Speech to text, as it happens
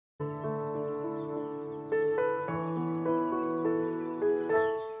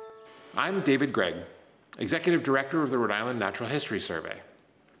I'm David Gregg, Executive Director of the Rhode Island Natural History Survey.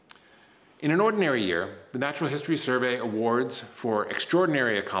 In an ordinary year, the Natural History Survey awards for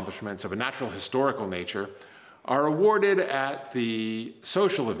extraordinary accomplishments of a natural historical nature are awarded at the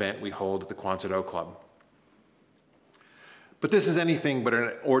social event we hold at the Quonset O Club. But this is anything but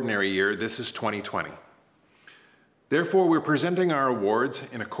an ordinary year. This is 2020. Therefore, we're presenting our awards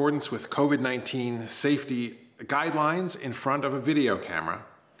in accordance with COVID-19 safety guidelines in front of a video camera,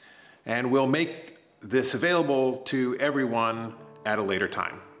 and we'll make this available to everyone at a later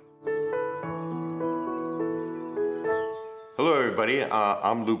time. Hello everybody,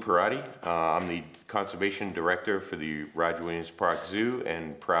 I'm Lou Perrotti. I'm the Conservation Director for the Roger Williams Park Zoo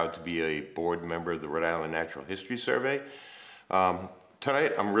and proud to be a board member of the Rhode Island Natural History Survey.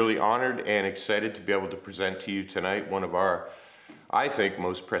 Tonight I'm really honored and excited to be able to present to you tonight one of our, I think,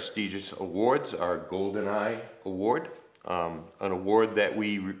 most prestigious awards, our Golden Eye Award. An award that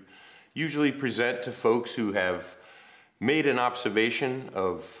we usually present to folks who have made an observation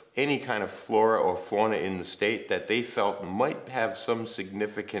of any kind of flora or fauna in the state that they felt might have some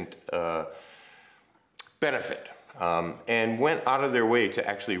significant benefit, and went out of their way to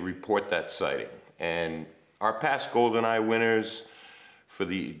actually report that sighting. And our past Golden Eye winners for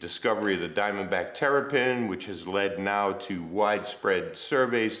the discovery of the diamondback terrapin, which has led now to widespread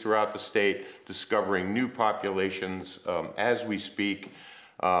surveys throughout the state, discovering new populations as we speak,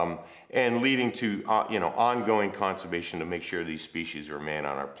 and leading to ongoing conservation to make sure these species remain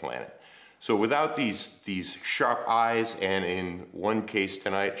on our planet. So without these sharp eyes, and in one case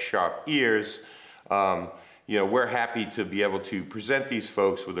tonight, sharp ears, we're happy to be able to present these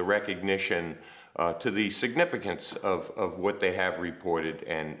folks with a recognition to the significance of what they have reported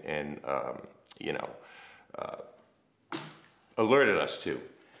and alerted us to.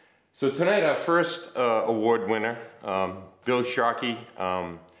 So tonight, our first award winner, Bill Sharkey.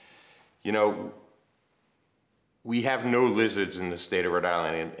 We have no lizards in the state of Rhode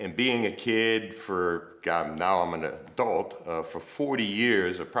Island, and being a kid for, God, now I'm an adult, for 40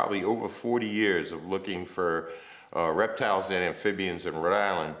 years, or probably over 40 years of looking for reptiles and amphibians in Rhode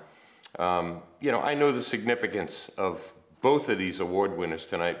Island, I know the significance of both of these award winners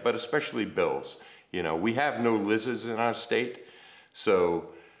tonight, but especially Bill's. We have no lizards in our state, so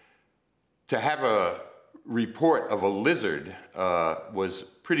to have a report of a lizard was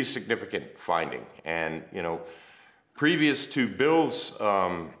pretty significant finding. And previous to Bill's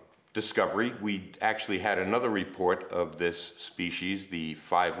discovery, we actually had another report of this species, the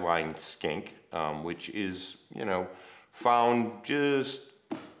five-lined skink, which is found just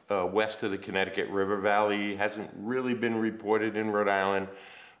west of the Connecticut River Valley. Hasn't really been reported in Rhode Island,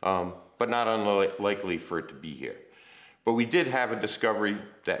 but not unlikely for it to be here. But we did have a discovery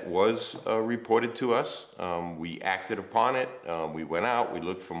that was reported to us. We acted upon it. We went out, we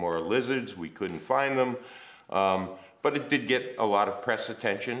looked for more lizards, we couldn't find them, but it did get a lot of press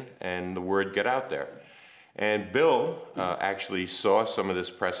attention and the word got out there. And Bill actually saw some of this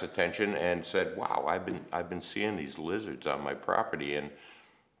press attention and said, wow, I've been seeing these lizards on my property, and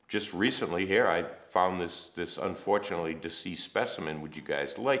just recently here I found this unfortunately deceased specimen. Would you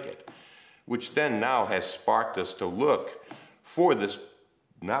guys like it? Which then now has sparked us to look for this,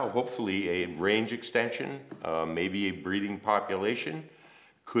 now hopefully a range extension, maybe a breeding population.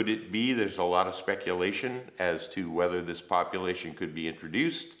 Could it be? There's a lot of speculation as to whether this population could be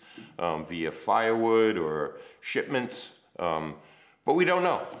introduced via firewood or shipments, but we don't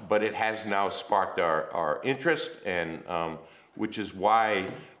know. But it has now sparked our interest, and which is why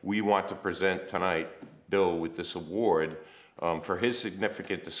we want to present tonight Bill with this award for his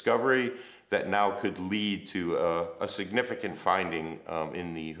significant discovery that now could lead to a significant finding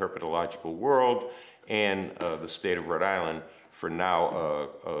in the herpetological world and the state of Rhode Island for now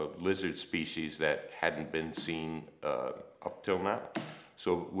a lizard species that hadn't been seen up till now.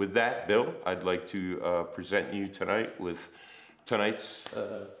 So with that, Bill, I'd like to present you tonight with tonight's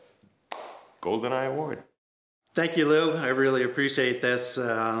Golden Eye Award. Thank you, Lou. I really appreciate this.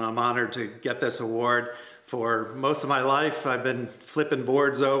 I'm honored to get this award. For most of my life, I've been flipping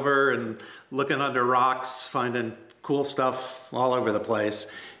boards over and looking under rocks, finding cool stuff all over the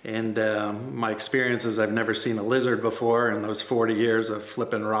place. And my experience is I've never seen a lizard before in those 40 years of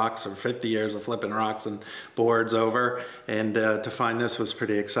flipping rocks, or 50 years of flipping rocks and boards over. And to find this was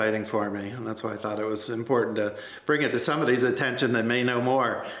pretty exciting for me. And that's why I thought it was important to bring it to somebody's attention that may know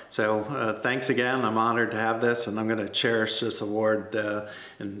more. So thanks again. I'm honored to have this, and I'm going to cherish this award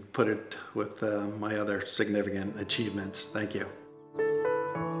and put it with my other significant achievements. Thank you.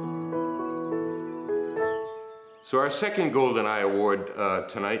 So our second Golden Eye Award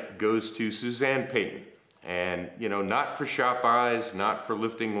tonight goes to Suzanne Paton. And, you know, not for sharp eyes, not for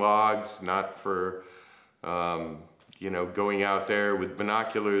lifting logs, not for, you know, going out there with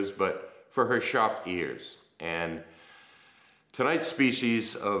binoculars, but for her sharp ears. And tonight's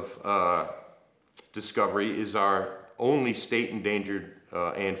species of discovery is our only state endangered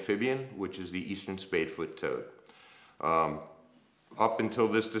amphibian, which is the eastern spadefoot toad. Up until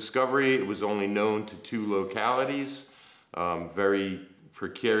this discovery, it was only known to 2 localities, very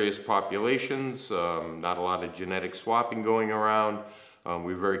precarious populations, not a lot of genetic swapping going around.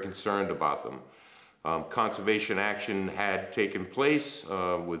 We're very concerned about them. Conservation action had taken place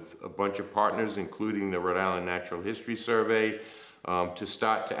with a bunch of partners, including the Rhode Island Natural History Survey, to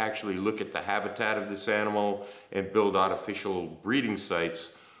start to actually look at the habitat of this animal and build artificial breeding sites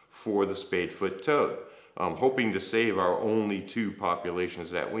for the spadefoot toad, hoping to save our only 2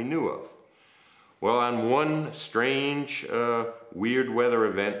 populations that we knew of. Well, on one strange, weird weather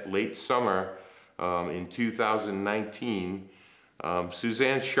event late summer in 2019,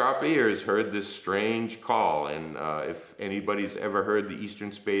 Suzanne's sharp ears heard this strange call, and if anybody's ever heard the eastern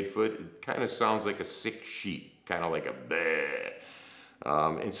spadefoot, it kind of sounds like a sick sheep, kind of like a bleh.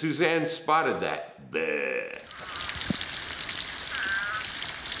 And Suzanne spotted that bleh.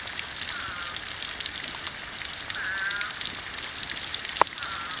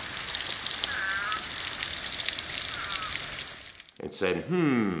 And said,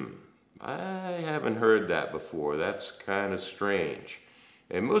 I haven't heard that before. That's kind of strange.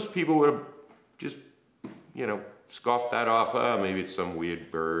 And most people would have just, you know, scoffed that off. Oh, maybe it's some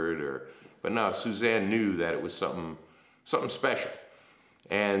weird bird, or. But no, Suzanne knew that it was something special.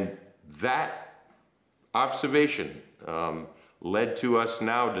 And that observation led to us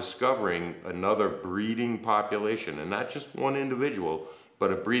now discovering another breeding population, and not just one individual,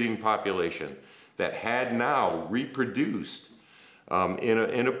 but a breeding population that had now reproduced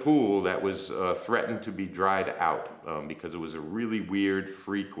in a pool that was threatened to be dried out because it was a really weird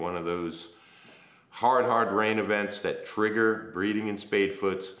freak, one of those hard rain events that trigger breeding in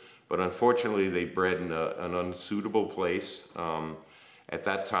spadefoots. But unfortunately, they bred in an unsuitable place at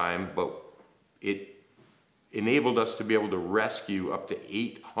that time. But it enabled us to be able to rescue up to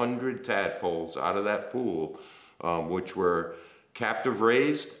 800 tadpoles out of that pool, which were captive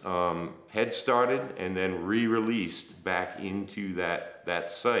raised, head started, and then re-released back into that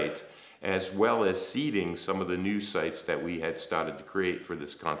site, as well as seeding some of the new sites that we had started to create for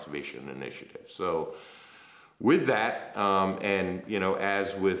this conservation initiative. So with that, and you know,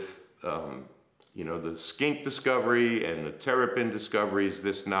 as with you know, the skink discovery and the terrapin discoveries,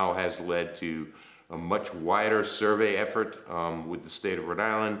 this now has led to a much wider survey effort with the state of Rhode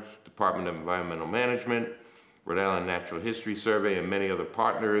Island, Department of Environmental Management, Rhode Island Natural History Survey, and many other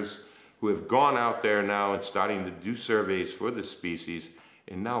partners who have gone out there now and starting to do surveys for this species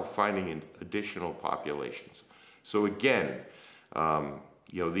and now finding additional populations. So again,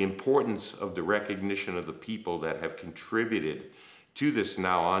 you know, the importance of the recognition of the people that have contributed to this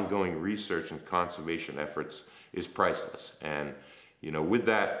now ongoing research and conservation efforts is priceless. And you know, with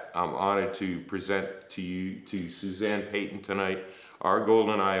that, I'm honored to present to Suzanne Paton tonight our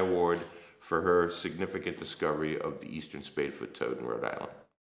Golden Eye Award for her significant discovery of the eastern spadefoot toad in Rhode Island.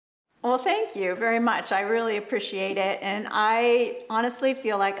 Well, thank you very much. I really appreciate it. And I honestly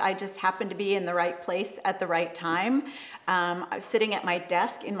feel like I just happened to be in the right place at the right time. I was sitting at my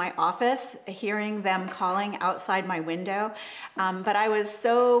desk in my office, hearing them calling outside my window. But I was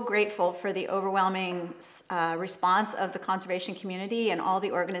so grateful for the overwhelming response of the conservation community and all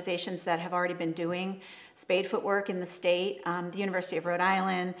the organizations that have already been doing spadefoot work in the state, the University of Rhode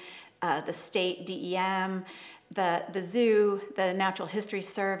Island, the state DEM, the zoo, the Natural History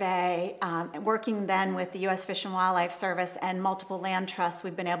Survey, working then with the U.S. Fish and Wildlife Service and multiple land trusts,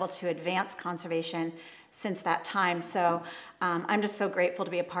 we've been able to advance conservation since that time. So I'm just so grateful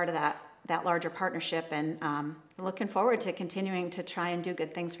to be a part of that larger partnership, and looking forward to continuing to try and do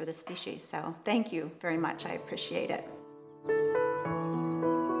good things for this species. So thank you very much. I appreciate it.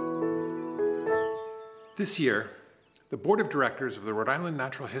 This year, the Board of Directors of the Rhode Island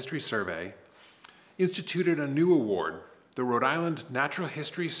Natural History Survey instituted a new award, the Rhode Island Natural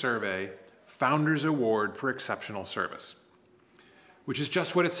History Survey Founders Award for Exceptional Service, which is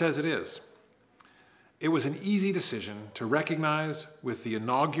just what it says it is. It was an easy decision to recognize with the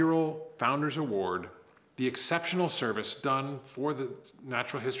inaugural Founders Award the exceptional service done for the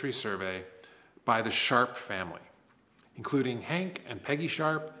Natural History Survey by the Sharpe family, including Hank and Peggy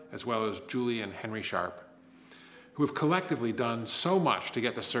Sharpe, as well as Julie and Henry Sharpe, who have collectively done so much to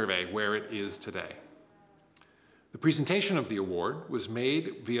get the survey where it is today. The presentation of the award was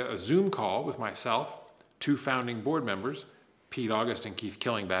made via a Zoom call with myself, 2 founding board members, Pete August and Keith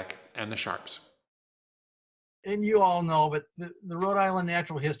Killingbeck, and the Sharpes. and you all know, but the Rhode Island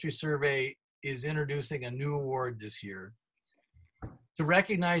Natural History Survey is introducing a new award this year to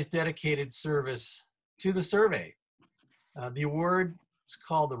recognize dedicated service to the survey. The award is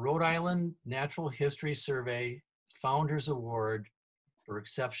called the Rhode Island Natural History Survey Founders Award for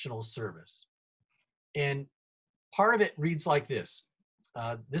Exceptional Service. And part of it reads like this.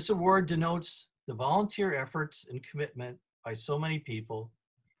 This award denotes the volunteer efforts and commitment by so many people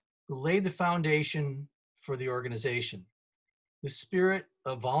who laid the foundation for the organization. The spirit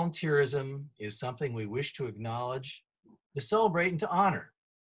of volunteerism is something we wish to acknowledge, to celebrate, and to honor.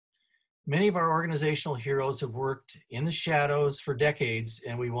 Many of our organizational heroes have worked in the shadows for decades,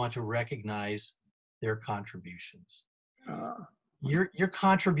 and we want to recognize their contributions. Your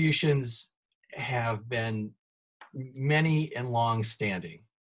contributions have been many and long-standing.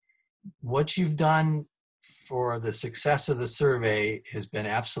 What you've done for the success of the survey has been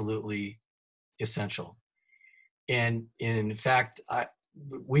absolutely essential. And in fact,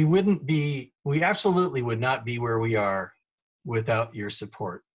 we absolutely would not be where we are without your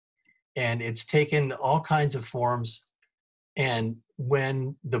support. And it's taken all kinds of forms. And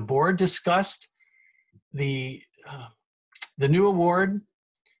when the board discussed the new award,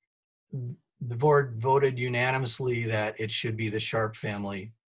 the board voted unanimously that it should be the Sharpe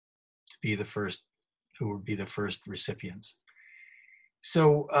family to be the first, who would be the first recipients.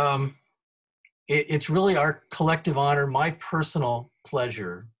 So it's really our collective honor, my personal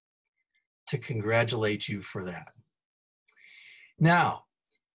pleasure, to congratulate you for that. Now,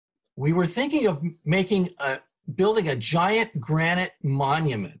 we were thinking of building a giant granite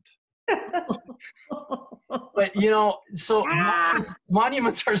monument. But so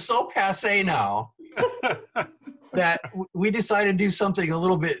monuments are so passé now that we decided to do something a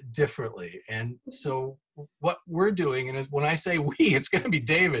little bit differently. And so what we're doing, and when I say we, it's going to be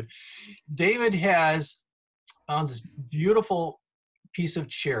David. David has found this beautiful piece of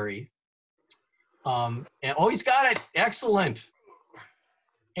cherry. And he's got it. Excellent.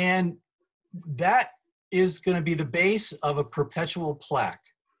 And that is going to be the base of a perpetual plaque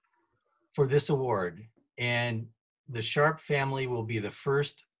for this award. And the Sharpe family will be the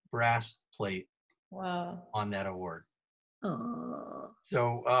first brass plate on that award.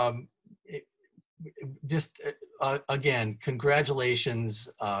 So again, congratulations.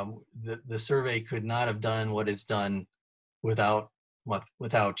 The survey could not have done what it's done without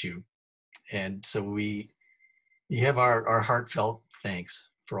you. And so you have our heartfelt thanks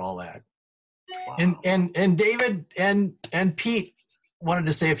for all that. Wow. And David and Pete wanted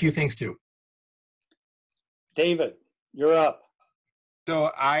to say a few things too. David, you're up.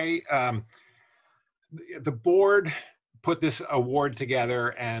 So the board put this award together,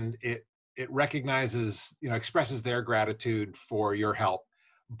 and it recognizes, expresses their gratitude for your help.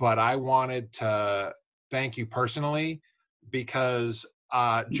 But I wanted to thank you personally because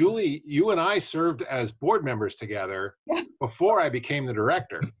Julie, you and I served as board members together before I became the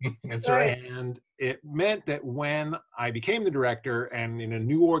director. That's right. And it meant that when I became the director and in a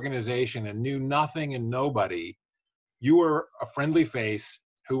new organization and knew nothing and nobody, you were a friendly face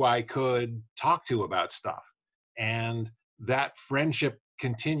who I could talk to about stuff. And that friendship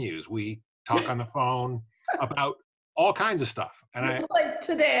continues. We talk on the phone about all kinds of stuff. And like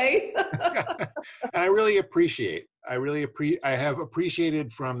today. And I really appreciate. I have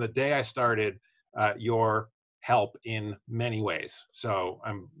appreciated from the day I started your help in many ways. So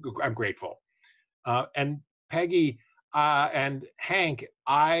I'm grateful. And Peggy and Hank,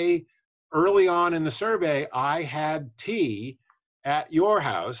 early on in the survey, I had tea at your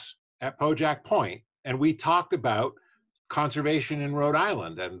house at Pojak Point, and we talked about conservation in Rhode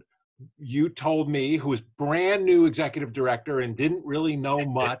Island. And you told me, who was brand new executive director and didn't really know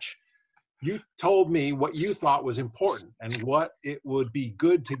much, you told me what you thought was important and what it would be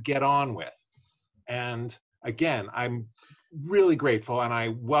good to get on with. And again, I'm really grateful, and I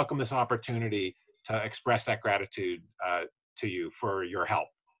welcome this opportunity to express that gratitude to you for your help.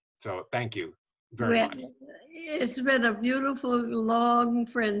 So thank you very much. It's been a beautiful, long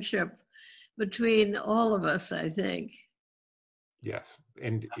friendship between all of us, I think. Yes,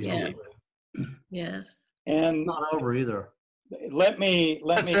 and yes. And not over either. Let me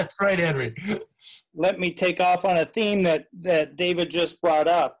That's right, Henry. Let me take off on a theme that David just brought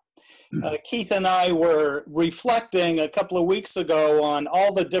up. Keith and I were reflecting a couple of weeks ago on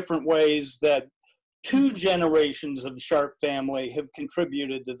all the different ways that 2 generations of Sharpe family have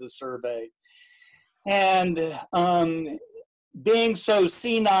contributed to the survey. And being so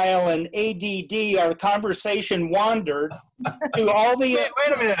senile and ADD, our conversation wandered to all the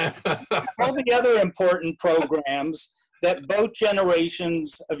wait a minute. all the other important programs that both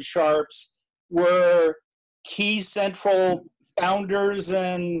generations of Sharpes were key central founders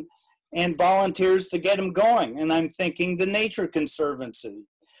and volunteers to get them going. And I'm thinking the Nature Conservancy.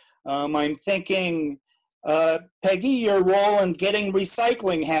 I'm thinking, Peggy, your role in getting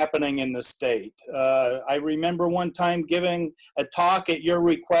recycling happening in the state. I remember one time giving a talk at your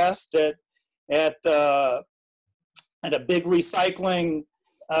request at a big recycling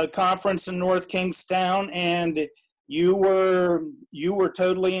conference in North Kingstown, and you were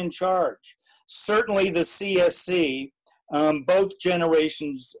totally in charge. Certainly the CSC, both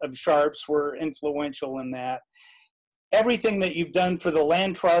generations of Sharpes were influential in that. Everything that you've done for the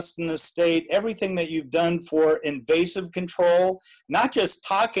land trust in the state, everything that you've done for invasive control, not just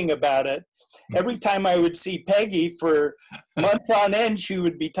talking about it. Every time I would see Peggy for months on end, she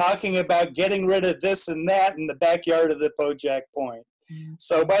would be talking about getting rid of this and that in the backyard of the Pojack Point.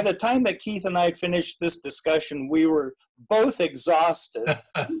 So by the time that Keith and I finished this discussion, we were both exhausted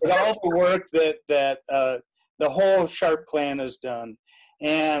with all the work that the whole Sharpe clan has done.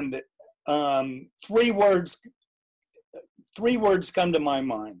 And three words come to my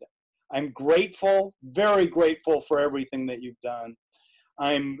mind. I'm grateful, very grateful for everything that you've done.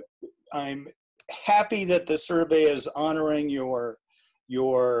 I'm happy that the survey is honoring your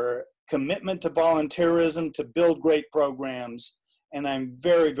commitment to volunteerism to build great programs. And I'm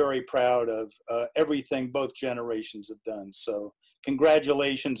very, very proud of everything both generations have done. So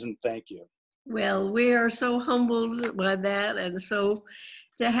congratulations and thank you. Well, we are so humbled by that. And so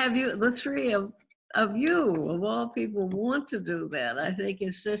to have you, the three of you, of all people, want to do that, I think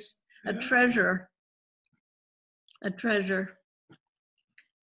it's just a treasure. A treasure.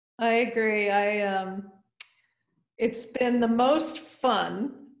 I agree. It's been the most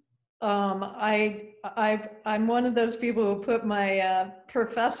fun. I'm one of those people who put my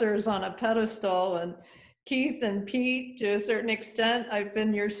professors on a pedestal, and Keith and Pete, to a certain extent, I've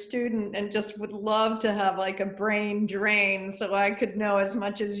been your student and just would love to have like a brain drain so I could know as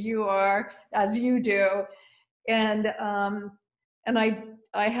much as you do. And I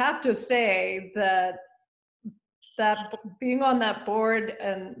have to say that being on that board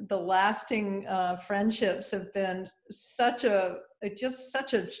and the lasting friendships have been such a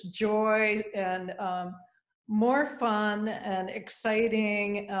joy, and more fun and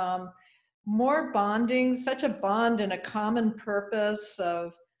exciting, more bonding, such a bond and a common purpose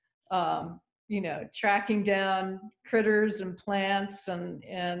of, tracking down critters and plants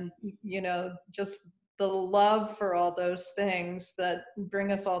and just the love for all those things that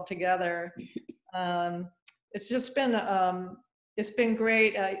bring us all together. It's just been, it's been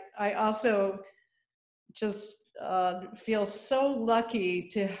great. I also just feel so lucky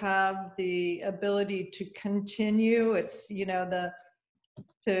to have the ability to continue. It's,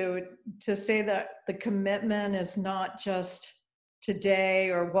 to say that the commitment is not just today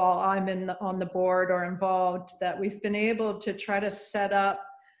or while I'm on the board or involved, that we've been able to try to set up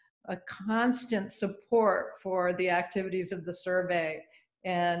a constant support for the activities of the survey,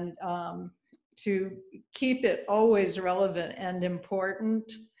 and to keep it always relevant and important.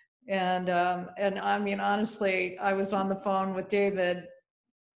 And I mean, honestly, I was on the phone with David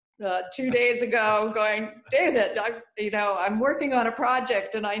 2 days ago going, David, I'm working on a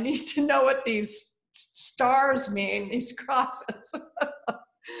project and I need to know what these stars mean, these crosses.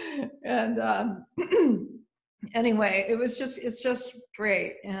 And anyway, it's just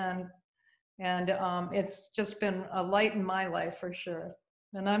great. And it's just been a light in my life for sure.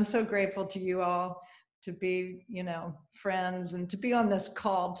 And I'm so grateful to you all to be, friends and to be on this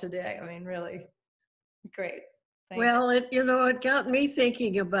call today. I mean, really great. Well, it got me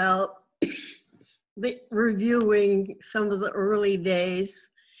thinking about reviewing some of the early days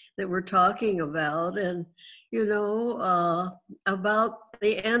that we're talking about, and about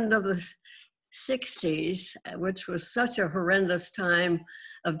the end of the 60s, which was such a horrendous time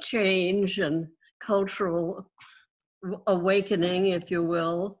of change and cultural awakening, if you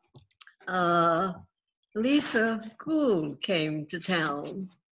will. Lisa Gould came to town.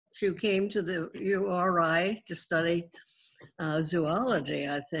 She came to the URI to study zoology,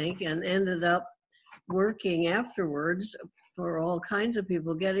 I think, and ended up working afterwards for all kinds of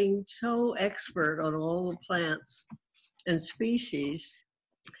people, getting so expert on all the plants and species.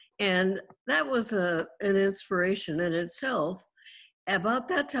 And that was an inspiration in itself. About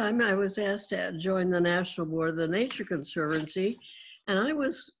that time, I was asked to join the National Board of the Nature Conservancy. And I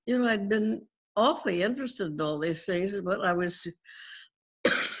was, I'd been awfully interested in all these things, but I was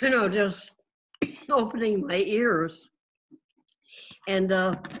just opening my ears. And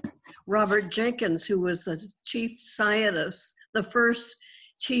Robert Jenkins, who was the chief scientist, the first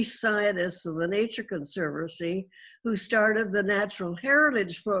chief scientist of the Nature Conservancy, who started the natural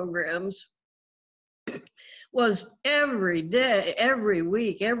heritage programs, was every day, every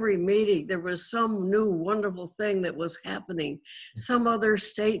week, every meeting, there was some new wonderful thing that was happening. Some other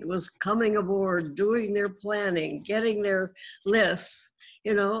state was coming aboard, doing their planning, getting their lists,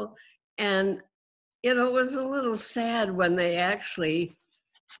 you know, and, you know, it was a little sad when they actually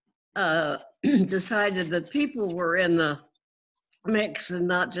decided that people were in the mix and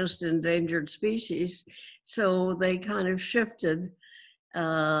not just endangered species. So they kind of shifted,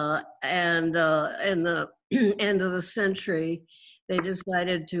 and in the end of the century, they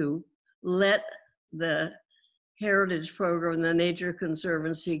decided to let the heritage program, the Nature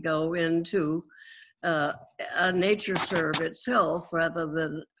Conservancy, go into a nature serve itself rather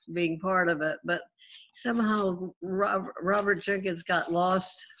than being part of it. But somehow Robert Jenkins got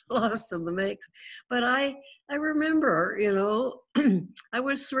lost in the mix. But I remember, you know, I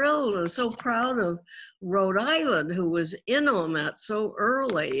was thrilled and so proud of Rhode Island, who was in on that so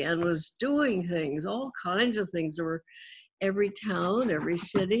early and was doing things, all kinds of things. There were every town, every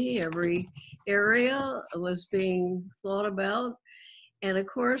city, every area was being thought about. And of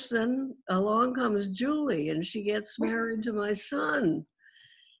course, then along comes Julie, and she gets married to my son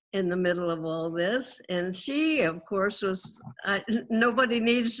in the middle of all this. And she, of course, was, nobody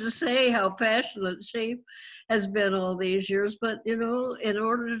needs to say how passionate she has been all these years, but, you know, in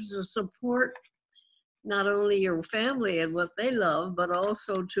order to support not only your family and what they love, but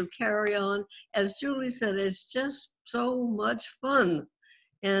also to carry on, as Julie said, it's just so much fun.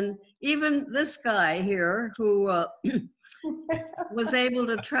 And even this guy here who was able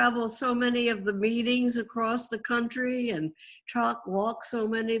to travel so many of the meetings across the country and walk so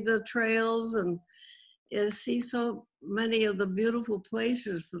many of the trails and see so many of the beautiful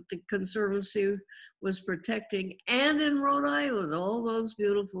places that the Conservancy was protecting, and in Rhode Island, all those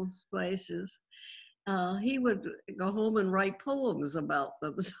beautiful places. He would go home and write poems about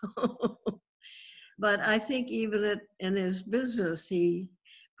them. So. But I think even in his business, he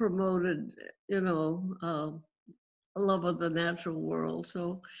promoted, you know, a love of the natural world.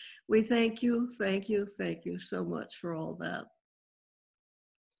 So we thank you so much for all that.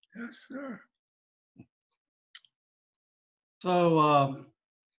 Yes, sir. So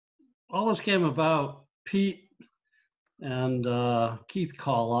all this came about, Pete and Keith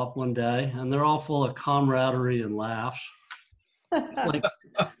call up one day, and they're all full of camaraderie and laughs. Like,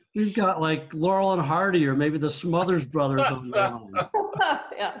 we've got like Laurel and Hardy, or maybe the Smothers Brothers on the line.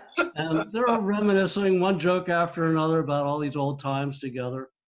 Yeah. And they're all reminiscing one joke after another about all these old times together.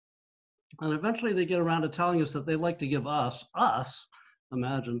 And eventually they get around to telling us that they'd like to give us,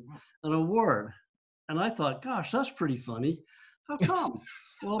 imagine, an award. And I thought, gosh, that's pretty funny. How come?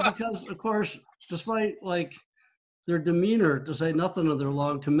 Well, because of course, despite like their demeanor, to say nothing of their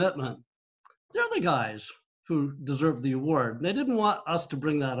long commitment, they're the guys who deserve the award. They didn't want us to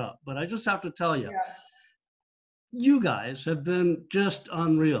bring that up, but I just have to tell you, you guys have been just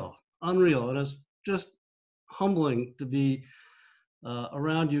unreal. And it's just humbling to be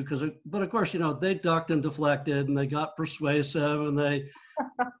around you, but of course, you know, they ducked and deflected and they got persuasive, and they,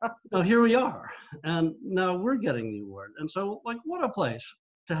 you know, here we are. And now we're getting the award. And so, like, what a place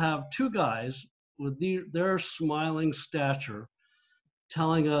to have two guys with their smiling stature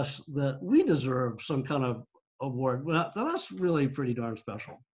telling us that we deserve some kind of award. Well, that's really pretty darn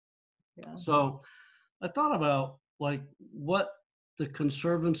special. Yeah. So I thought about like what the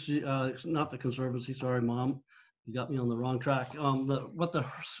Conservancy, not the Conservancy, sorry, Mom, you got me on the wrong track. What the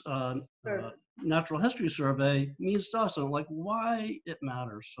Natural History Survey means to us, and like why it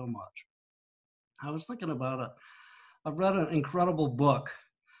matters so much. I was thinking about it. I've read an incredible book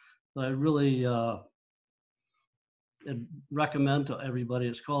that I really recommend to everybody.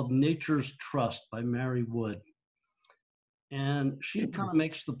 It's called Nature's Trust by Mary Wood. And she kind of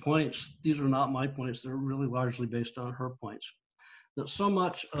makes the points, these are not my points, they're really largely based on her points, that so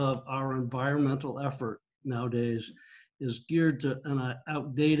much of our environmental effort nowadays is geared to an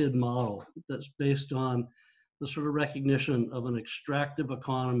outdated model that's based on the sort of recognition of an extractive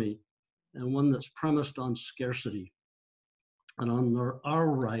economy, and one that's premised on scarcity and on our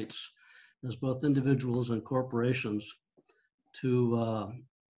rights as both individuals and corporations to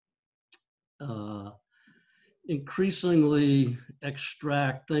increasingly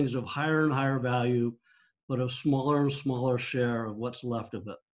extract things of higher and higher value, but a smaller and smaller share of what's left of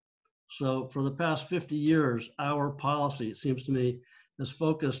it. So for the past 50 years, our policy, it seems to me, has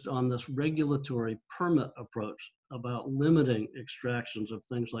focused on this regulatory permit approach about limiting extractions of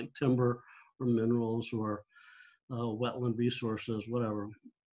things like timber or minerals or wetland resources, whatever.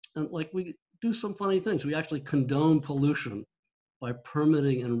 And like we do some funny things. We actually condone pollution by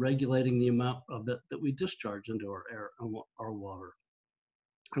permitting and regulating the amount of it that we discharge into our air and our water.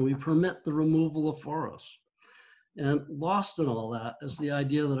 and we permit the removal of forests. And lost in all that is the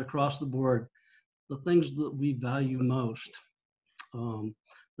idea that across the board, the things that we value most,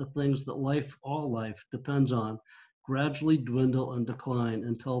 the things that all life depends on, gradually dwindle and decline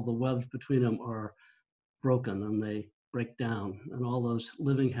until the webs between them are broken and they break down, and all those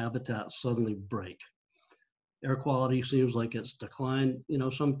living habitats suddenly break. Air quality seems like it's declined. You know,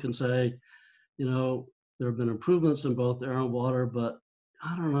 some can say, you know, there have been improvements in both air and water, but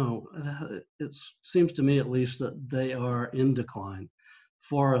I don't know. It seems to me, at least, that they are in decline.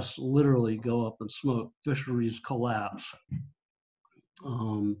 Forests literally go up in smoke. Fisheries collapse.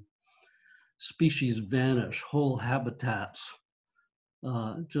 Species vanish. Whole habitats.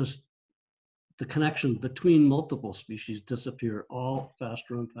 Just the connection between multiple species disappear all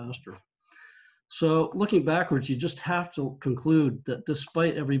faster and faster. So looking backwards, you just have to conclude that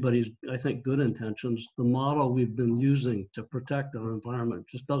despite everybody's, I think, good intentions, the model we've been using to protect our environment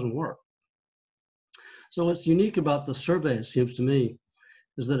just doesn't work. So what's unique about the survey, it seems to me,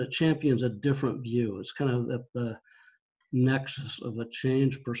 is that it champions a different view. It's kind of at the nexus of a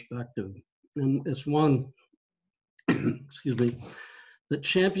change perspective. And it's one, excuse me, that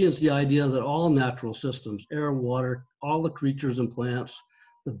champions the idea that all natural systems, air, water, all the creatures and plants,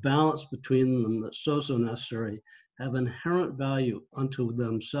 the balance between them that's so necessary, have inherent value unto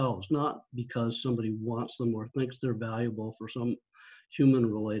themselves, not because somebody wants them or thinks they're valuable for some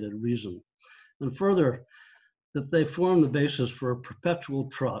human-related reason. And further, that they form the basis for a perpetual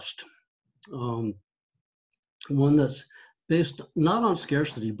trust, one that's based not on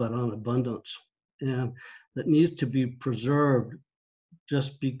scarcity, but on abundance, and that needs to be preserved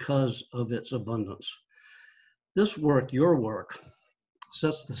just because of its abundance. This work, your work,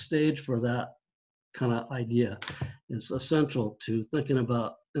 sets the stage for that kind of idea. It's essential to thinking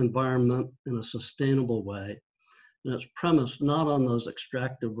about environment in a sustainable way. And it's premised not on those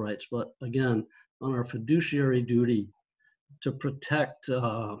extractive rights, but again, on our fiduciary duty to protect,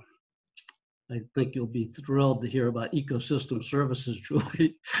 I think you'll be thrilled to hear about ecosystem services,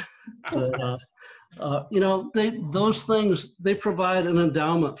 Julie. But, you know, those things, they provide an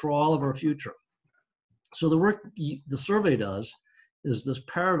endowment for all of our future. So the work the survey does is this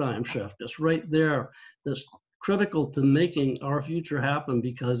paradigm shift. It's right there. That's critical to making our future happen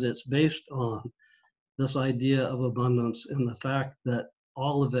because it's based on this idea of abundance and the fact that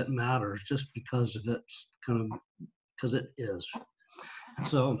all of it matters just because of its because it is.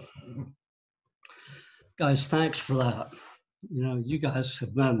 So, guys, thanks for that. You know, you guys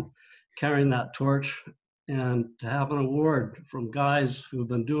have been carrying that torch, and to have an award from guys who have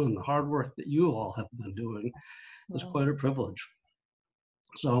been doing the hard work that you all have been doing is quite a privilege.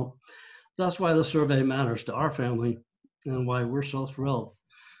 So that's why the survey matters to our family and why we're so thrilled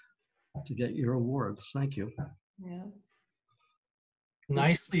to get your awards. Thank you. Yeah.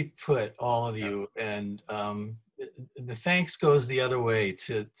 Nicely put, all of you. And the thanks goes the other way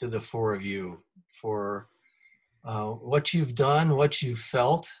to the four of you for what you've done, what you've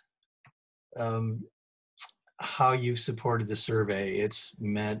felt, how you've supported the survey. It's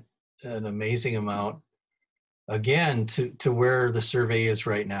meant an amazing amount, again, to where the survey is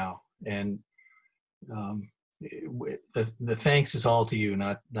right now. And the thanks is all to you,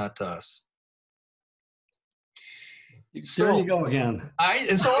 not to us. So, there you go again.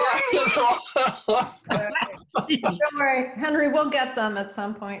 It's all right. It's all right. Don't worry, Henry, we'll get them at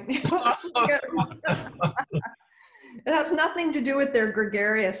some point. It has nothing to do with their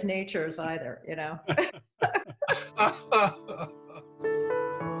gregarious natures either, you know.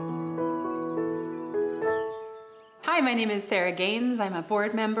 Hi, my name is Sarah Gaines. I'm a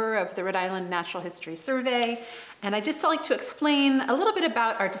board member of the Rhode Island Natural History Survey, and I'd just like to explain a little bit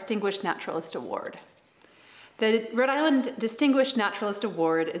about our Distinguished Naturalist Award. The Rhode Island Distinguished Naturalist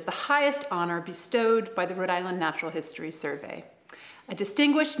Award is the highest honor bestowed by the Rhode Island Natural History Survey. A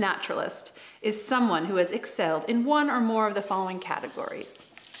distinguished naturalist is someone who has excelled in one or more of the following categories.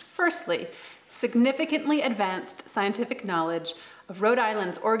 Firstly, significantly advanced scientific knowledge of Rhode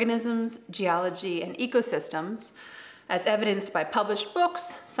Island's organisms, geology, and ecosystems, as evidenced by published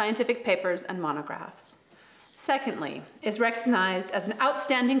books, scientific papers, and monographs. Secondly, is recognized as an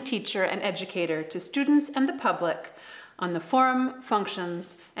outstanding teacher and educator to students and the public on the form,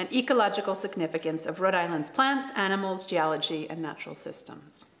 functions, and ecological significance of Rhode Island's plants, animals, geology, and natural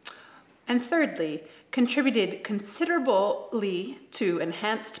systems. And thirdly, contributed considerably to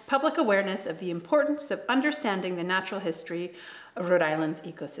enhanced public awareness of the importance of understanding the natural history of Rhode Island's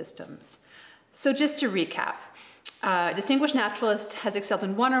ecosystems. So just to recap, a distinguished naturalist has excelled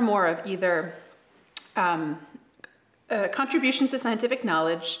in one or more of either contributions to scientific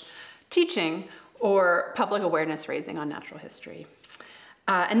knowledge, teaching, or public awareness raising on natural history.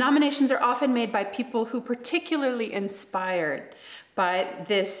 And nominations are often made by people who particularly inspired by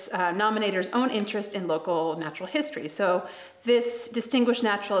this nominator's own interest in local natural history. So this distinguished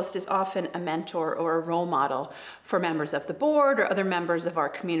naturalist is often a mentor or a role model for members of the board or other members of our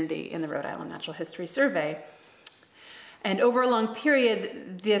community in the Rhode Island Natural History Survey. And over a long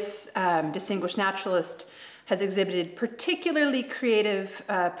period, this distinguished naturalist has exhibited particularly creative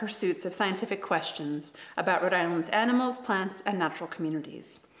pursuits of scientific questions about Rhode Island's animals, plants, and natural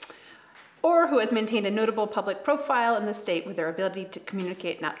communities, or who has maintained a notable public profile in the state with their ability to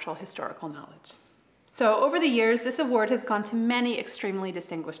communicate natural historical knowledge. So over the years, this award has gone to many extremely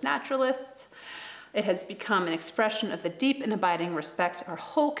distinguished naturalists. It has become an expression of the deep and abiding respect our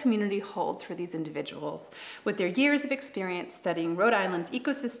whole community holds for these individuals, with their years of experience studying Rhode Island's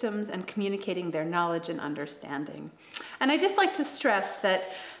ecosystems and communicating their knowledge and understanding. And I'd just like to stress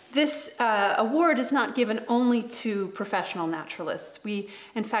that this award is not given only to professional naturalists. We,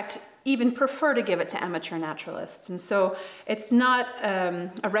 in fact, even prefer to give it to amateur naturalists. And so it's not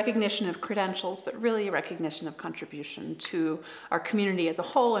a recognition of credentials, but really a recognition of contribution to our community as a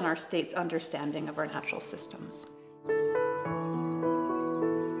whole and our state's understanding of our natural systems.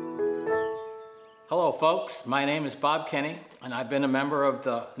 Hello, folks. My name is Bob Kenney, and I've been a member of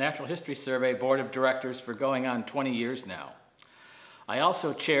the Natural History Survey Board of Directors for going on 20 years now. I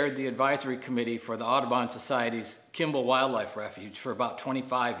also chaired the advisory committee for the Audubon Society's Kimball Wildlife Refuge for about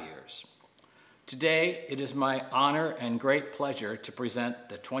 25 years. Today, it is my honor and great pleasure to present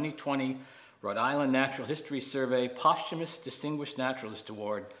the 2020 Rhode Island Natural History Survey Posthumous Distinguished Naturalist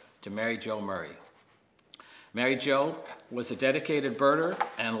Award to Mary Jo Murray. Mary Jo was a dedicated birder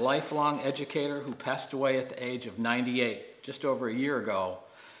and lifelong educator who passed away at the age of 98, just over a year ago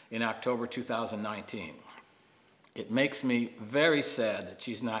in October 2019. It makes me very sad that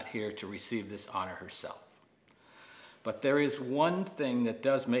she's not here to receive this honor herself. But there is one thing that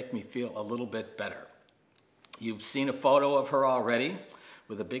does make me feel a little bit better. You've seen a photo of her already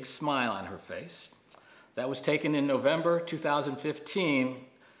with a big smile on her face. That was taken in November 2015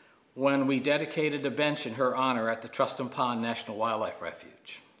 when we dedicated a bench in her honor at the Trustham Pond National Wildlife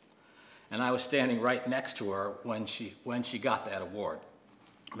Refuge. And I was standing right next to her when she got that award,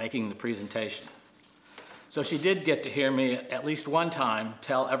 making the presentation. So she did get to hear me at least one time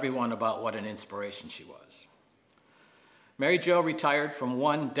tell everyone about what an inspiration she was. Mary Jo retired from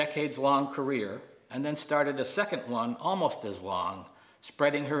one decades-long career and then started a second one almost as long,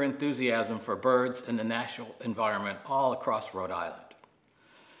 spreading her enthusiasm for birds and the natural environment all across Rhode Island.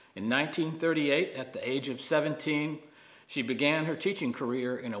 In 1938, at the age of 17, she began her teaching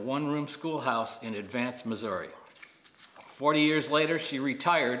career in a one-room schoolhouse in Advance, Missouri. 40 years later, she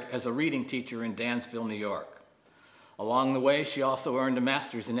retired as a reading teacher in Dansville, New York. Along the way, she also earned a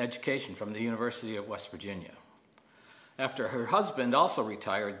master's in education from the University of West Virginia. After her husband also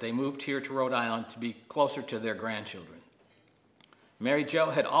retired, they moved here to Rhode Island to be closer to their grandchildren. Mary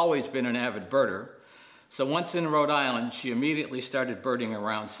Jo had always been an avid birder, so once in Rhode Island, she immediately started birding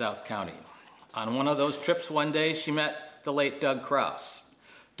around South County. On one of those trips one day, she met the late Doug Krause.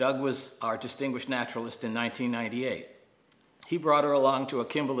 Doug was our distinguished naturalist in 1998. He brought her along to a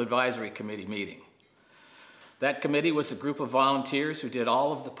Kimball Advisory Committee meeting. That committee was a group of volunteers who did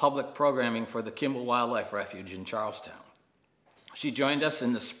all of the public programming for the Kimball Wildlife Refuge in Charlestown. She joined us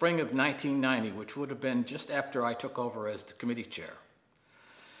in the spring of 1990, which would have been just after I took over as the committee chair.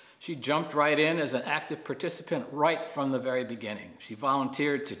 She jumped right in as an active participant right from the very beginning. She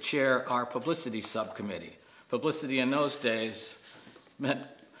volunteered to chair our publicity subcommittee. Publicity in those days meant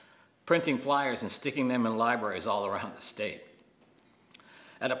printing flyers and sticking them in libraries all around the state.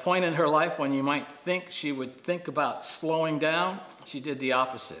 At a point in her life when you might think she would think about slowing down, she did the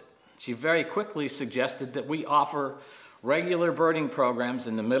opposite. She very quickly suggested that we offer regular birding programs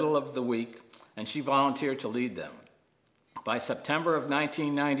in the middle of the week, and she volunteered to lead them. By September of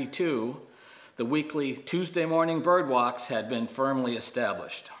 1992, the weekly Tuesday morning bird walks had been firmly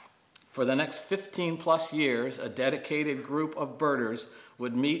established. For the next 15 plus years, a dedicated group of birders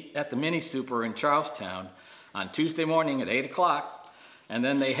would meet at the Mini Super in Charlestown on Tuesday morning at 8 o'clock, and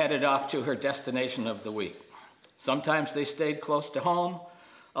then they headed off to her destination of the week. Sometimes they stayed close to home.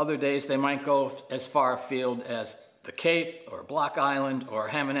 Other days they might go as far afield as the Cape or Block Island or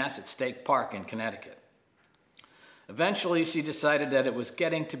Hammonasset State Park in Connecticut. Eventually, she decided that it was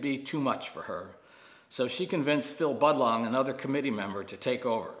getting to be too much for her, so she convinced Phil Budlong, another committee member, to take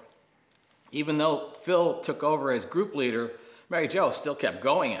over. Even though Phil took over as group leader, Mary Jo still kept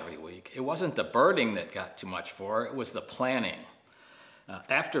going every week. It wasn't the birding that got too much for her, it was the planning.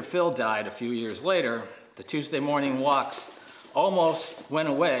 After Phil died a few years later, the Tuesday morning walks almost went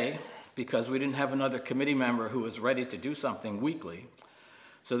away because we didn't have another committee member who was ready to do something weekly.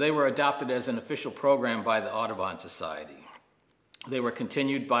 So they were adopted as an official program by the Audubon Society. They were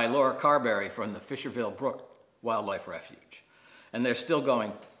continued by Laura Carberry from the Fisherville Brook Wildlife Refuge. And they're still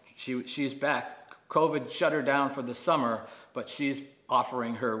going. She's back. COVID shut her down for the summer, but she's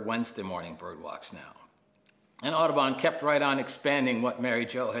offering her Wednesday morning bird walks now. And Audubon kept right on expanding what Mary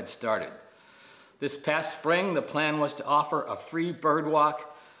Jo had started. This past spring, the plan was to offer a free bird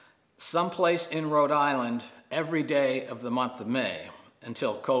walk someplace in Rhode Island every day of the month of May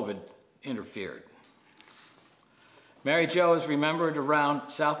until COVID interfered. Mary Jo is remembered around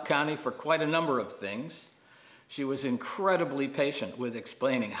South County for quite a number of things. She was incredibly patient with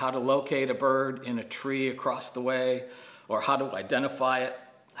explaining how to locate a bird in a tree across the way, or how to identify it,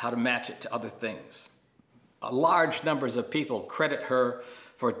 how to match it to other things. Large numbers of people credit her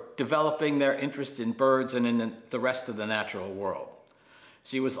for developing their interest in birds and in the rest of the natural world.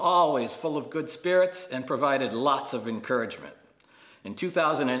 She was always full of good spirits and provided lots of encouragement. In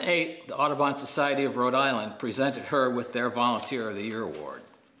 2008, the Audubon Society of Rhode Island presented her with their Volunteer of the Year Award.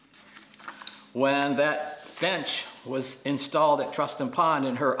 When that bench was installed at Truston Pond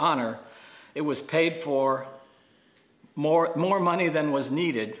in her honor, it was paid for more money than was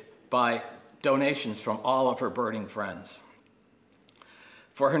needed by donations from all of her birding friends.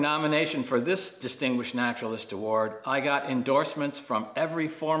 For her nomination for this Distinguished Naturalist Award, I got endorsements from every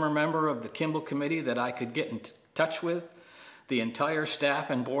former member of the Kimball Committee that I could get in touch with, the entire staff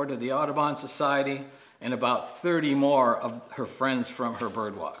and board of the Audubon Society, and about 30 more of her friends from her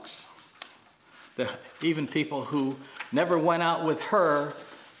bird walks. Even people who never went out with her,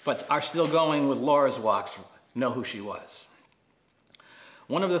 but are still going with Laura's walks, know who she was.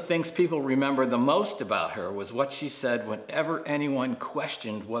 One of the things people remember the most about her was what she said whenever anyone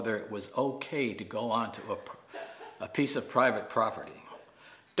questioned whether it was okay to go onto a piece of private property.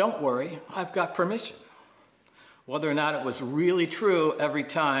 Don't worry, I've got permission. Whether or not it was really true every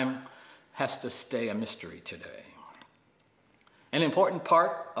time has to stay a mystery today. An important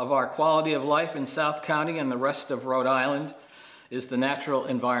part of our quality of life in South County and the rest of Rhode Island is the natural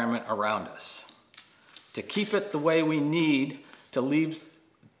environment around us. To keep it the way we need to leave,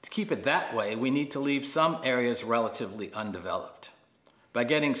 we need to leave some areas relatively undeveloped. By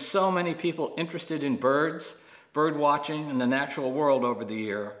getting so many people interested in birds, bird watching, and the natural world over the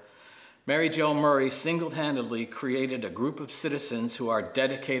year, Mary Jo Murray single-handedly created a group of citizens who are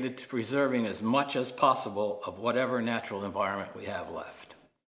dedicated to preserving as much as possible of whatever natural environment we have left.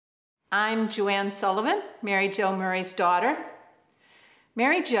 I'm Joann Sullivan, Mary Jo Murray's daughter.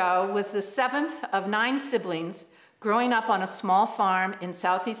 Mary Jo was the seventh of 9 siblings growing up on a small farm in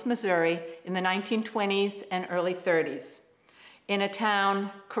southeast Missouri in the 1920s and early 30s, in a town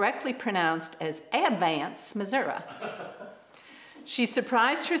correctly pronounced as Advance, Missouri. She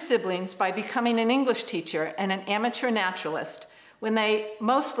surprised her siblings by becoming an English teacher and an amateur naturalist when they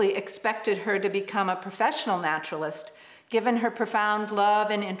mostly expected her to become a professional naturalist, given her profound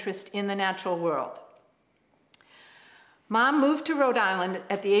love and interest in the natural world. Mom moved to Rhode Island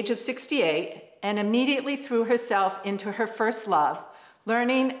at the age of 68 and immediately threw herself into her first love,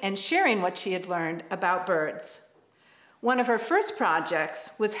 learning and sharing what she had learned about birds. One of her first projects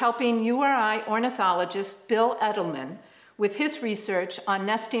was helping URI ornithologist Bill Edelman with his research on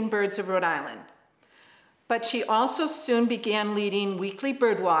nesting birds of Rhode Island. But she also soon began leading weekly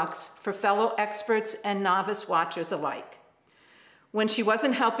bird walks for fellow experts and novice watchers alike. When she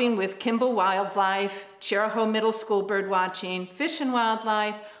wasn't helping with Kimball Wildlife, Cherahoe Middle School bird watching, Fish and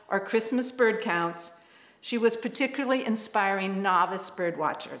Wildlife, or Christmas bird counts, she was particularly inspiring novice bird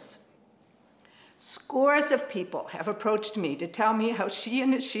watchers. Scores of people have approached me to tell me how she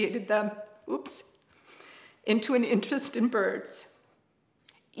initiated them, into an interest in birds.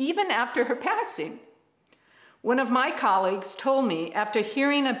 Even after her passing, one of my colleagues told me after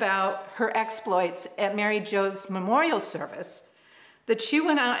hearing about her exploits at Mary Jo's memorial service that she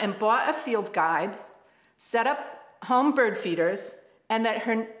went out and bought a field guide, set up home bird feeders, and that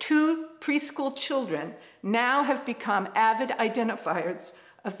her 2 preschool children now have become avid identifiers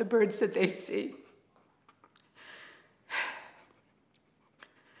of the birds that they see.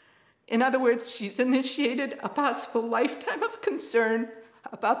 In other words, she's initiated a possible lifetime of concern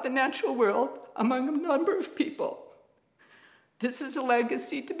about the natural world among a number of people. This is a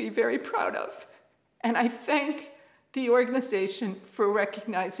legacy to be very proud of, and I thank the organization for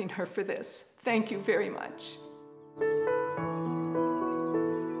recognizing her for this. Thank you very much.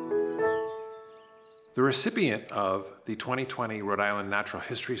 The recipient of the 2020 Rhode Island Natural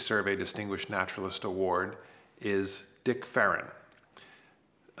History Survey Distinguished Naturalist Award is Dick Ferren.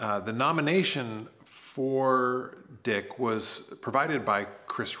 The nomination for Dick was provided by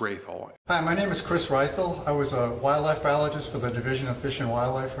Chris Raithel. Hi, my name is Chris Raithel. I was a wildlife biologist for the Division of Fish and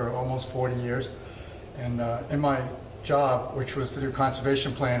Wildlife for almost 40 years. And in my job, which was to do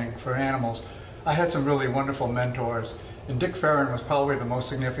conservation planning for animals, I had some really wonderful mentors. And Dick Ferren was probably the most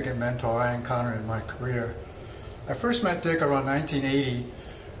significant mentor I encountered in my career. I first met Dick around 1980,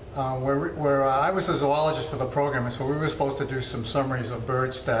 where I was a zoologist for the program, and so we were supposed to do some summaries of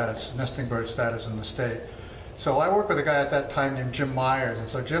bird status, nesting bird status in the state. So I worked with a guy at that time named Jim Myers, and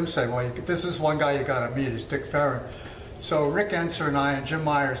so Jim said, well, this is one guy you got to meet, he's Dick Ferren. So Rick Enser and I and Jim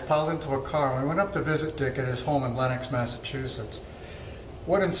Myers piled into a car, and we went up to visit Dick at his home in Lenox, Massachusetts.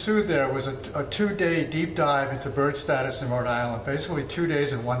 What ensued there was a 2-day deep dive into bird status in Rhode Island, basically 2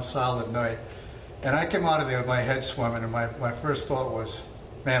 days and one solid night. And I came out of there with my head swimming, and my first thought was,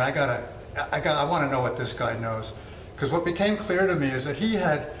 man, I want to know what this guy knows. Because what became clear to me is that he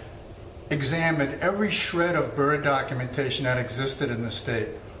had examined every shred of bird documentation that existed in the state.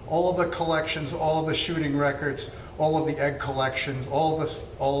 All of the collections, all of the shooting records, all of the egg collections, all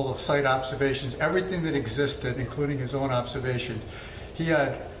of the site observations, everything that existed, including his own observations, he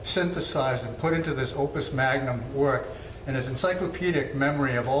had synthesized and put into this opus magnum work, and his encyclopedic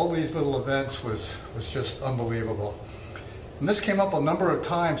memory of all these little events was just unbelievable. And this came up a number of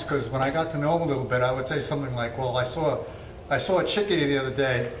times, because when I got to know him a little bit, I would say something like, well, I saw a chickadee the other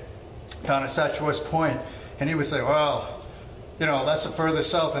day down at Statue's Point, and he would say, well, you know, that's the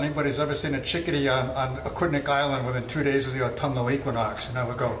furthest south anybody's ever seen a chickadee on Aquidneck Island within 2 days of the autumnal equinox. And I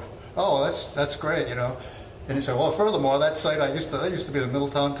would go, oh, that's great, you know. And he said, well, furthermore, that site, that used to be the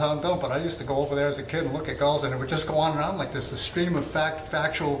Middletown Town Dump, but I used to go over there as a kid and look at gulls, and it would just go on and on like this. The stream of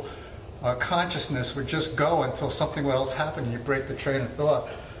factual consciousness would just go until something else happened and you break the train of thought.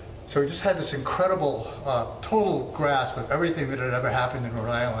 So he just had this incredible, total grasp of everything that had ever happened in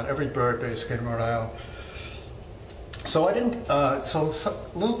Rhode Island, every bird basically in Rhode Island. So I didn't, a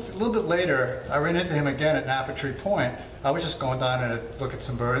little bit later, I ran into him again at Napattree Point. I was just going down and look at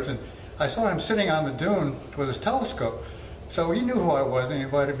some birds, and I saw him sitting on the dune with his telescope. So he knew who I was, and he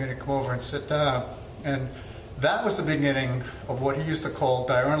invited me to come over and sit down. And that was the beginning of what he used to call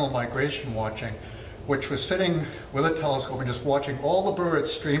diurnal migration watching, which was sitting with a telescope and just watching all the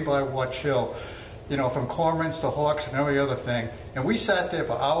birds stream by Watch Hill, you know, from cormorants to hawks and every other thing. And we sat there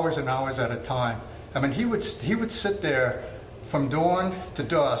for hours and hours at a time. I mean, he would sit there from dawn to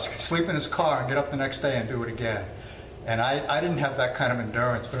dusk, sleep in his car, and get up the next day and do it again. And I didn't have that kind of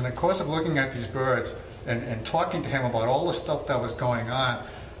endurance. But in the course of looking at these birds and talking to him about all the stuff that was going on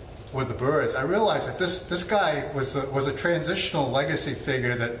with the birds, I realized that this guy was a transitional legacy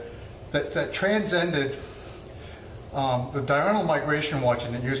figure that transcended the diurnal migration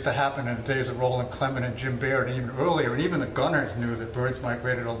watching that used to happen in the days of Roland Clement and Jim Baird, and even earlier, and even the gunners knew that birds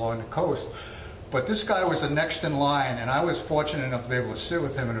migrated along the coast. But this guy was the next in line, and I was fortunate enough to be able to sit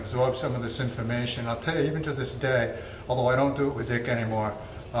with him and absorb some of this information. I'll tell you, even to this day, although I don't do it with Dick anymore,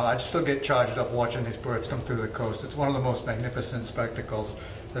 I still get charged up watching these birds come through the coast. It's one of the most magnificent spectacles.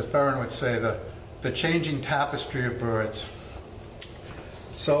 As Ferren would say, the changing tapestry of birds.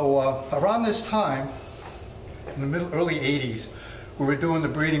 So around this time, in the early 80s, we were doing the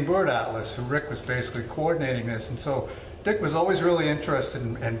Breeding Bird Atlas, and Rick was basically coordinating this. And so Dick was always really interested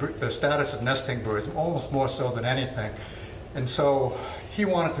in the status of nesting birds, almost more so than anything. And so he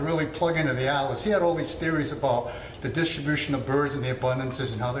wanted to really plug into the atlas. He had all these theories about the distribution of birds and the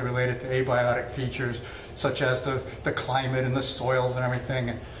abundances and how they related to abiotic features, such as the climate and the soils and everything,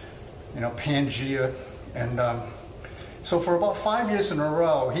 and, you know, Pangea. And so for about 5 years in a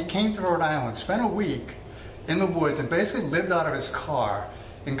row, he came to Rhode Island, spent a week in the woods, and basically lived out of his car,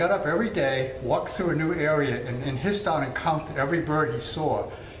 and got up every day, walked through a new area, and hissed out and counted every bird he saw.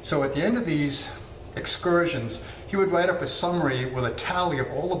 So at the end of these excursions, he would write up a summary with a tally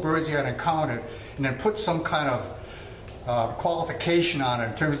of all the birds he had encountered, and then put some kind of qualification on it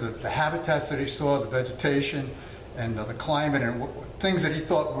in terms of the habitats that he saw, the vegetation, and the climate, and things that he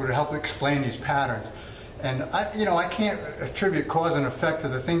thought would help explain these patterns. And I can't attribute cause and effect to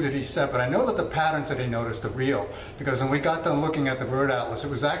the things that he said, but I know that the patterns that he noticed are real, because when we got done looking at the bird atlas, it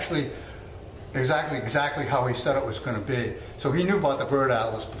was actually exactly how he said it was going to be. So he knew about the bird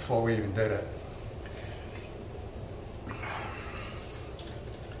atlas before we even did it.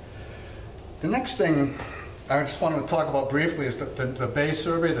 The next thing I just wanted to talk about briefly is the Bay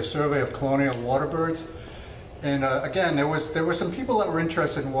Survey, the survey of colonial water birds. And again, there were some people that were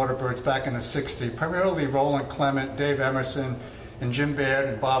interested in water birds back in the 60s, primarily Roland Clement, Dave Emerson, and Jim Baird,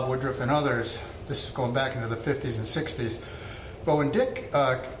 and Bob Woodruff, and others. This is going back into the 50s and 60s. But when Dick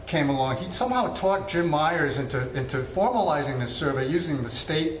came along, he somehow talked Jim Myers into formalizing this survey using the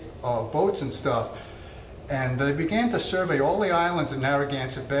state boats and stuff. And they began to survey all the islands in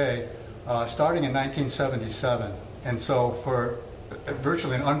Narragansett Bay starting in 1977. And so for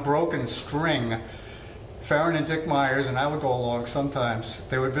virtually an unbroken string, Ferren and Dick Myers, and I would go along sometimes,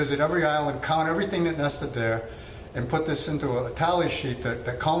 they would visit every island, count everything that nested there, and put this into a tally sheet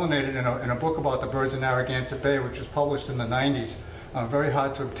that culminated in a book about the birds in Narragansett Bay, which was published in the 90s. Very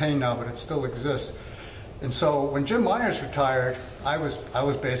hard to obtain now, but it still exists. And so when Jim Myers retired, I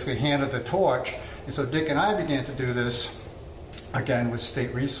was basically handed the torch. And so Dick and I began to do this, again, with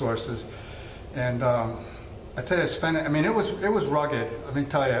state resources. And I tell you, it was rugged, let me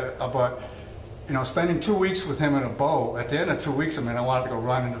tell you, but spending 2 weeks with him in a boat, at the end of 2 weeks, I wanted to go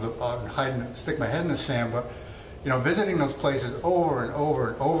run into the, hide and stick my head in the sand, but visiting those places over and over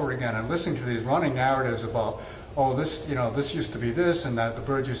and over again and listening to these running narratives about, oh, this used to be this, and that the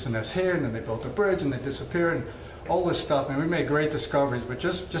birds used to nest here, and then they built a bridge and they disappeared, and all this stuff. We made great discoveries, but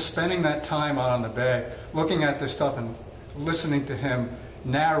just spending that time out on the bay, looking at this stuff and listening to him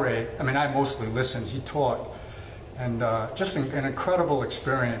narrate. I mostly listened, he talked, and just an incredible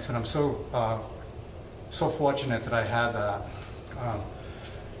experience, and I'm so fortunate that I had that.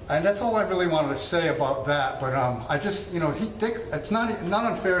 And that's all I really wanted to say about that. But I just, Dick, it's not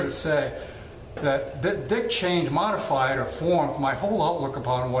unfair to say that Dick changed, modified, or formed my whole outlook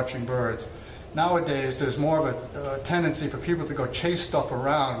upon watching birds. Nowadays, there's more of a tendency for people to go chase stuff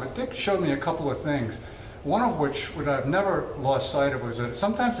around. But Dick showed me a couple of things. One of which I've never lost sight of was that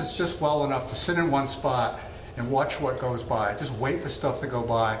sometimes it's just well enough to sit in one spot and watch what goes by. Just wait for stuff to go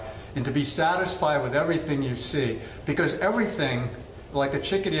by and to be satisfied with everything you see. Because everything, like the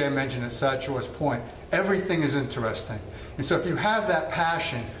chickadee I mentioned at Satchor's Point, everything is interesting. And so if you have that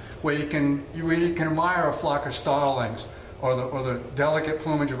passion where you can admire a flock of starlings or the delicate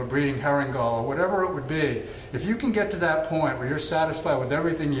plumage of a breeding herring gull or whatever it would be, if you can get to that point where you're satisfied with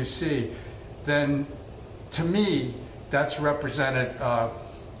everything you see, then to me, that's represented,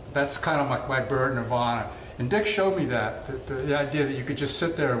 that's kind of my bird nirvana. And Dick showed me that, the idea that you could just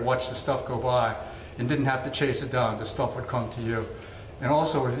sit there and watch the stuff go by and didn't have to chase it down, the stuff would come to you. And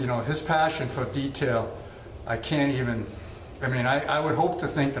also, his passion for detail, I can't even, I would hope to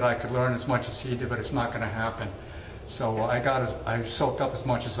think that I could learn as much as he did, but it's not going to happen. So I soaked up as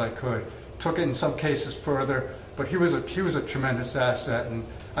much as I could. Took it in some cases further, but he was a tremendous asset, and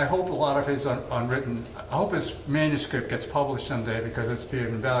I hope a lot of his unwritten, I hope his manuscript gets published someday because it's be an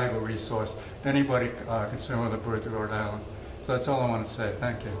invaluable resource to anybody concerned with the birds of Rhode Island. So that's all I want to say.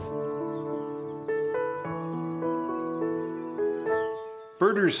 Thank you.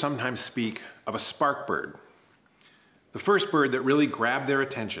 Birders sometimes speak of a spark bird, the first bird that really grabbed their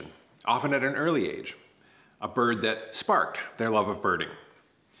attention, often at an early age, a bird that sparked their love of birding.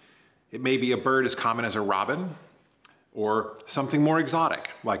 It may be a bird as common as a robin, or something more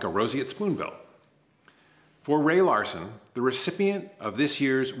exotic, like a roseate spoonbill. For Ray Larsen, the recipient of this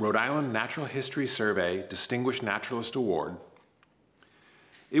year's Rhode Island Natural History Survey Distinguished Naturalist Award,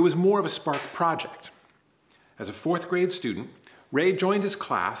 it was more of a spark project. As a 4th grade student, Ray joined his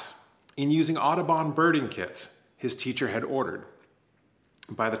class in using Audubon birding kits his teacher had ordered.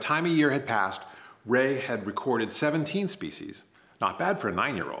 By the time a year had passed, Ray had recorded 17 species, not bad for a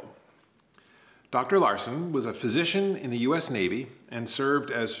 9-year-old. Dr. Larsen was a physician in the US Navy and served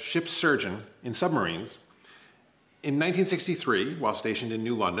as ship's surgeon in submarines. In 1963, while stationed in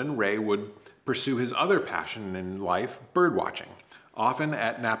New London, Ray would pursue his other passion in life, bird watching, often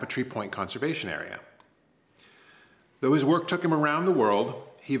at Napatree Point Conservation Area. Though his work took him around the world,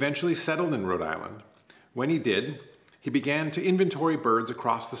 he eventually settled in Rhode Island. When he did, he began to inventory birds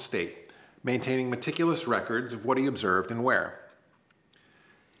across the state, maintaining meticulous records of what he observed and where.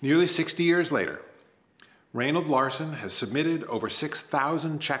 Nearly 60 years later, Reynold Larsen has submitted over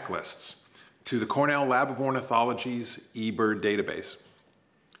 6,000 checklists to the Cornell Lab of Ornithology's eBird database.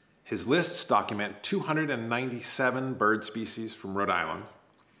 His lists document 297 bird species from Rhode Island.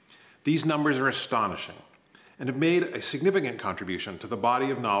 These numbers are astonishing and have made a significant contribution to the body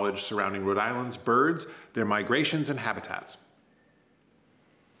of knowledge surrounding Rhode Island's birds, their migrations, and habitats.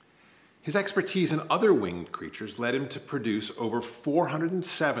 His expertise in other winged creatures led him to produce over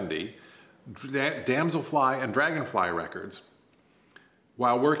 470 damselfly and dragonfly records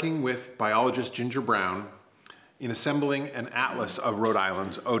while working with biologist Ginger Brown in assembling an atlas of Rhode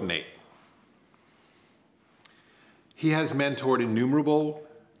Island's odonate. He has mentored innumerable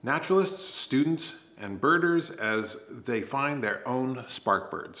naturalists, students, and birders as they find their own spark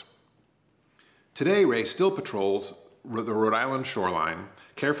birds. Today, Ray still patrols the Rhode Island shoreline,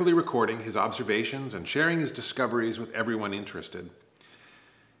 carefully recording his observations and sharing his discoveries with everyone interested.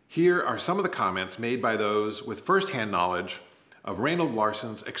 Here are some of the comments made by those with firsthand knowledge of Raithel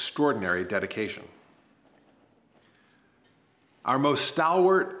Larsen's extraordinary dedication. Our most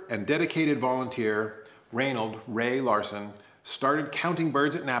stalwart and dedicated volunteer, Raithel Ray Larsen, started counting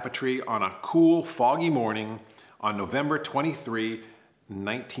birds at Napatree on a cool, foggy morning on November 23,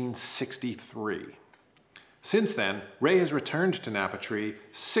 1963. Since then, Ray has returned to Napatree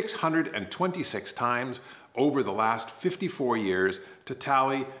 626 times over the last 54 years to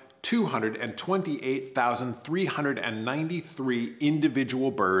tally 228,393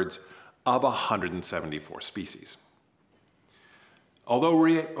 individual birds of 174 species.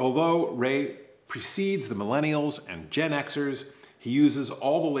 Although Ray precedes the millennials and Gen Xers, he uses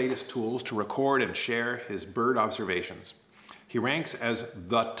all the latest tools to record and share his bird observations. He ranks as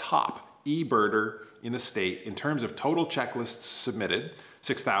the top e-birder in the state in terms of total checklists submitted,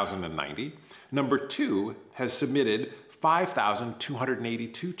 6,090. Number 2 has submitted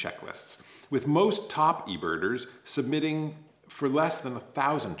 5,282 checklists, with most top e-birders submitting for less than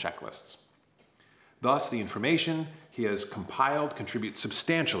 1,000 checklists. Thus, the information he has compiled contributes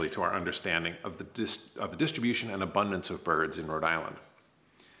substantially to our understanding of the distribution and abundance of birds in Rhode Island.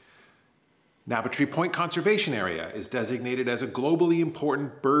 Napatree Point Conservation Area is designated as a globally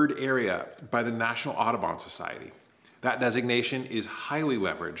important bird area by the National Audubon Society. That designation is highly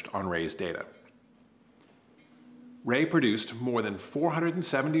leveraged on Ray's data. Ray produced more than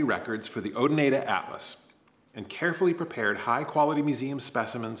 470 records for the Oneida Atlas and carefully prepared high-quality museum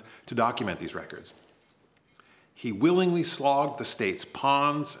specimens to document these records. He willingly slogged the state's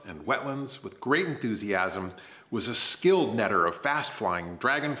ponds and wetlands with great enthusiasm, was a skilled netter of fast-flying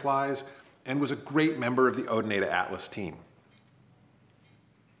dragonflies, and was a great member of the Oneida Atlas team.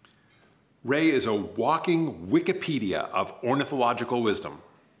 Ray is a walking Wikipedia of ornithological wisdom.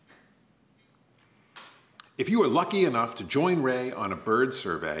 If you are lucky enough to join Ray on a bird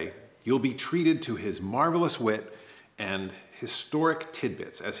survey, you'll be treated to his marvelous wit and historic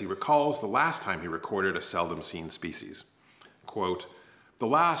tidbits as he recalls the last time he recorded a seldom seen species. Quote, "The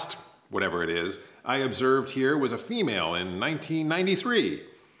last, whatever it is, I observed here was a female in 1993.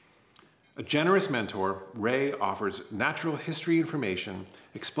 A generous mentor, Ray offers natural history information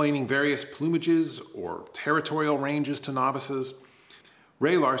explaining various plumages or territorial ranges to novices.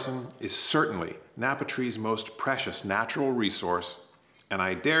 Ray Larsen is certainly Napatree's most precious natural resource, and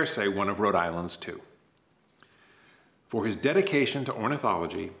I dare say one of Rhode Island's too. For his dedication to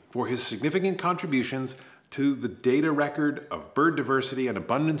ornithology, for his significant contributions to the data record of bird diversity and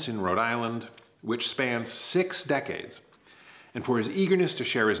abundance in Rhode Island, which spans 6 decades, and for his eagerness to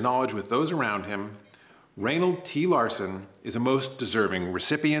share his knowledge with those around him, Raithel T. Larsen is a most deserving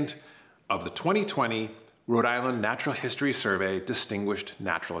recipient of the 2020 Rhode Island Natural History Survey Distinguished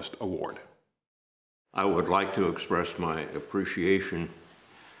Naturalist Award." I would like to express my appreciation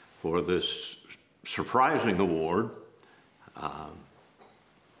for this surprising award.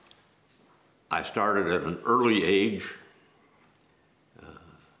 I started at an early age,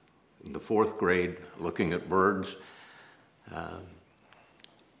 in the 4th grade, looking at birds,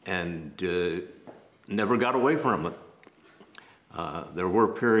 and never got away from it. There were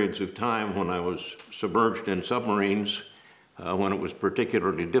periods of time when I was submerged in submarines when it was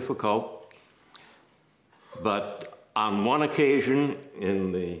particularly difficult. But on one occasion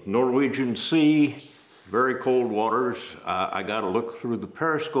in the Norwegian Sea, very cold waters, I got a look through the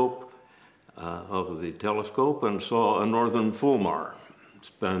periscope of the telescope and saw a northern fulmar. It's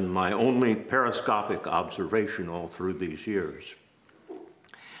been my only periscopic observation all through these years.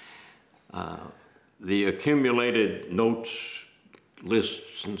 The accumulated notes,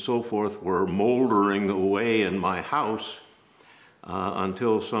 lists, and so forth were moldering away in my house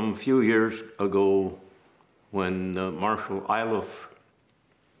until some few years ago when Marshall Iliff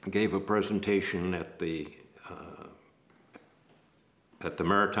gave a presentation at the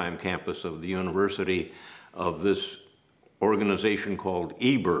maritime campus of the university of this organization called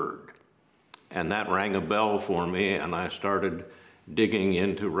eBird. And that rang a bell for me, and I started digging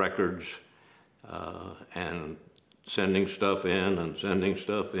into records and sending stuff in and sending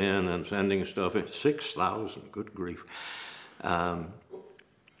stuff in and sending stuff in. 6,000, good grief. I've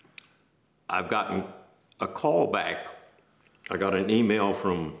gotten a call back. I got an email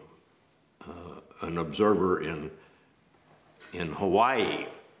from an observer in Hawaii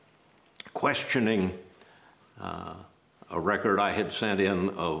questioning a record I had sent in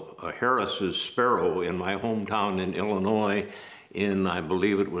of a Harris's sparrow in my hometown in Illinois in, I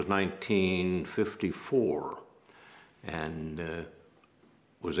believe it was 1954, and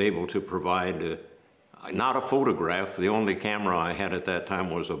was able to provide not a photograph. The only camera I had at that time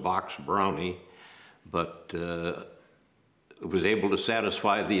was a box Brownie, but was able to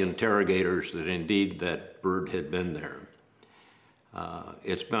satisfy the interrogators that indeed that bird had been there.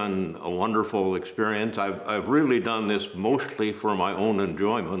 It's been a wonderful experience. I've really done this mostly for my own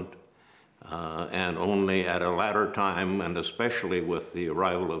enjoyment, and only at a latter time, and especially with the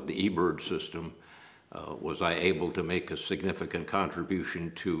arrival of the eBird system, was I able to make a significant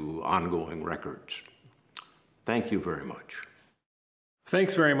contribution to ongoing records. Thank you very much.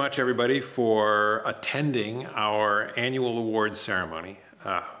 Thanks very much, everybody, for attending our annual awards ceremony.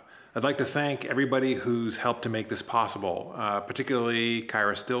 I'd like to thank everybody who's helped to make this possible, particularly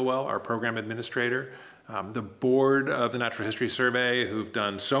Kyra Stillwell, our program administrator, the board of the Natural History Survey, who've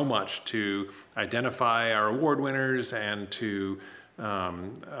done so much to identify our award winners and to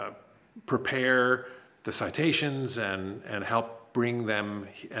prepare the citations and help bring them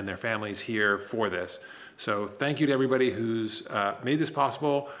and their families here for this. So thank you to everybody who's made this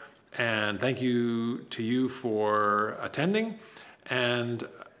possible, and thank you to you for attending. And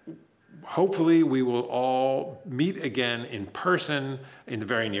hopefully we will all meet again in person in the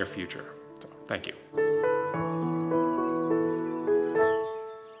very near future. So thank you.